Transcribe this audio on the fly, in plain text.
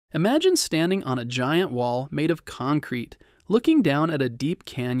Imagine standing on a giant wall made of concrete, looking down at a deep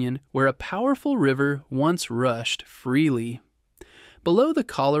canyon where a powerful river once rushed freely. Below, the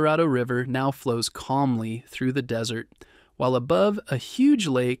Colorado River now flows calmly through the desert, while above, a huge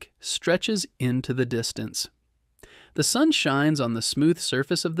lake stretches into the distance. The sun shines on the smooth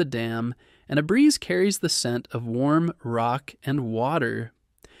surface of the dam, and a breeze carries the scent of warm rock and water.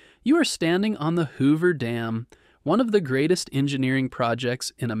 You are standing on the Hoover Dam, one of the greatest engineering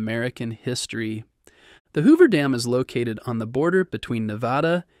projects in American history. The Hoover Dam is located on the border between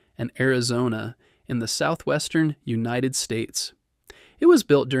Nevada and Arizona in the southwestern United States. It was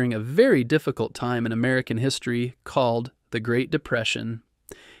built during a very difficult time in American history called the Great Depression.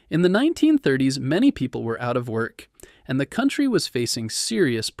 In the 1930s, many people were out of work, and the country was facing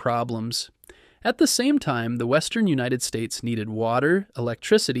serious problems. At the same time, the western United States needed water,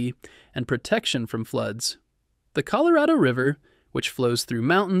 electricity, and protection from floods. The Colorado River, which flows through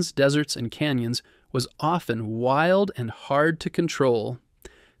mountains, deserts, and canyons, was often wild and hard to control.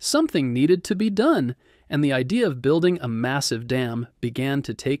 Something needed to be done, and the idea of building a massive dam began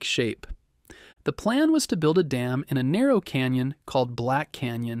to take shape. The plan was to build a dam in a narrow canyon called Black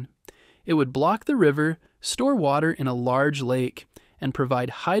Canyon. It would block the river, store water in a large lake, and provide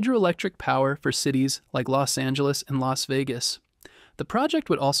hydroelectric power for cities like Los Angeles and Las Vegas. The project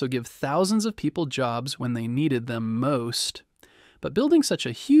would also give thousands of people jobs when they needed them most. But building such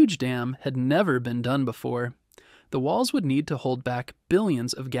a huge dam had never been done before. The walls would need to hold back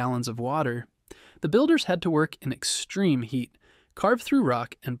billions of gallons of water. The builders had to work in extreme heat, carve through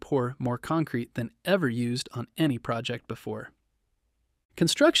rock, and pour more concrete than ever used on any project before.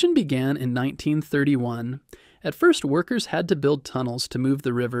 Construction began in 1931. At first, workers had to build tunnels to move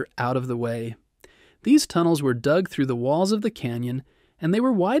the river out of the way. These tunnels were dug through the walls of the canyon, and they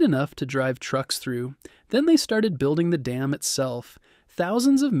were wide enough to drive trucks through. Then they started building the dam itself.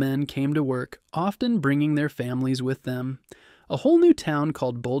 Thousands of men came to work, often bringing their families with them. A whole new town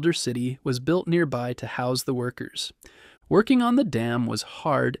called Boulder City was built nearby to house the workers. Working on the dam was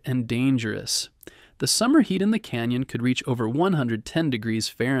hard and dangerous. The summer heat in the canyon could reach over 110 degrees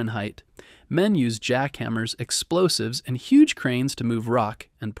Fahrenheit. Men used jackhammers, explosives, and huge cranes to move rock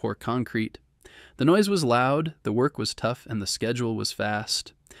and pour concrete. The noise was loud, the work was tough, and the schedule was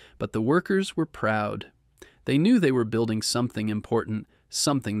fast. But the workers were proud. They knew they were building something important,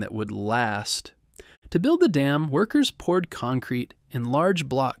 something that would last. To build the dam, workers poured concrete in large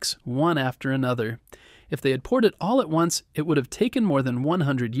blocks, one after another. If they had poured it all at once, it would have taken more than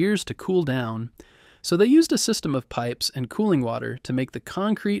 100 years to cool down. So they used a system of pipes and cooling water to make the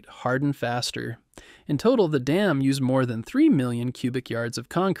concrete harden faster. In total, the dam used more than 3 million cubic yards of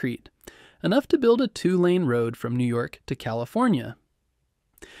concrete, enough to build a 2-lane road from New York to California.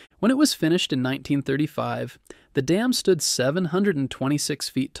 When it was finished in 1935, the dam stood 726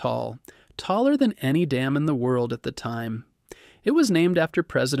 feet tall, taller than any dam in the world at the time. It was named after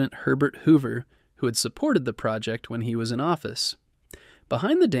President Herbert Hoover, who had supported the project when he was in office.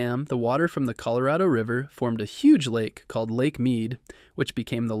 Behind the dam, the water from the Colorado River formed a huge lake called Lake Mead, which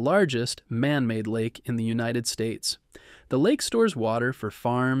became the largest man-made lake in the United States. The lake stores water for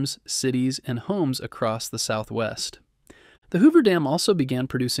farms, cities, and homes across the Southwest. The Hoover Dam also began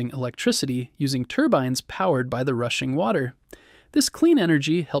producing electricity using turbines powered by the rushing water. This clean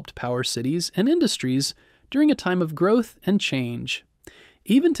energy helped power cities and industries during a time of growth and change.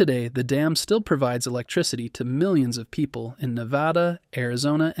 Even today, the dam still provides electricity to millions of people in Nevada,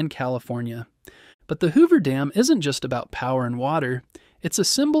 Arizona, and California. But the Hoover Dam isn't just about power and water. It's a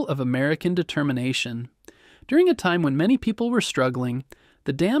symbol of American determination. During a time when many people were struggling,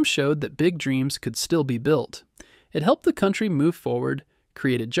 the dam showed that big dreams could still be built. It helped the country move forward,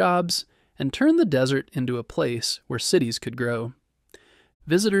 created jobs, and turned the desert into a place where cities could grow.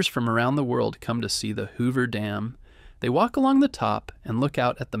 Visitors from around the world come to see the Hoover Dam. They walk along the top and look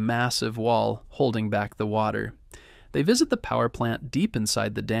out at the massive wall holding back the water. They visit the power plant deep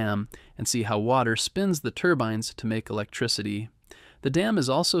inside the dam and see how water spins the turbines to make electricity. The dam is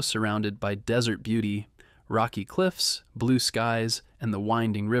also surrounded by desert beauty, rocky cliffs, blue skies, and the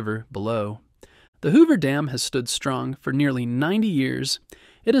winding river below. The Hoover Dam has stood strong for nearly 90 years.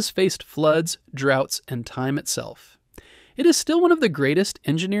 It has faced floods, droughts, and time itself. It is still one of the greatest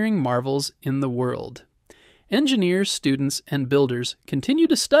engineering marvels in the world. Engineers, students, and builders continue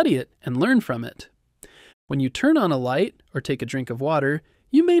to study it and learn from it. When you turn on a light or take a drink of water,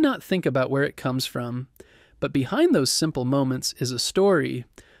 you may not think about where it comes from. But behind those simple moments is a story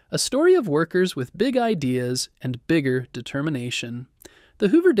of workers with big ideas and bigger determination. The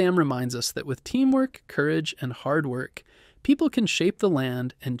Hoover Dam reminds us that with teamwork, courage, and hard work, people can shape the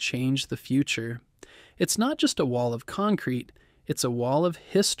land and change the future. It's not just a wall of concrete, It's a wall of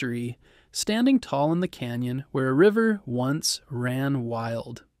history, standing tall in the canyon where a river once ran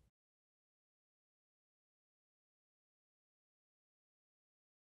wild.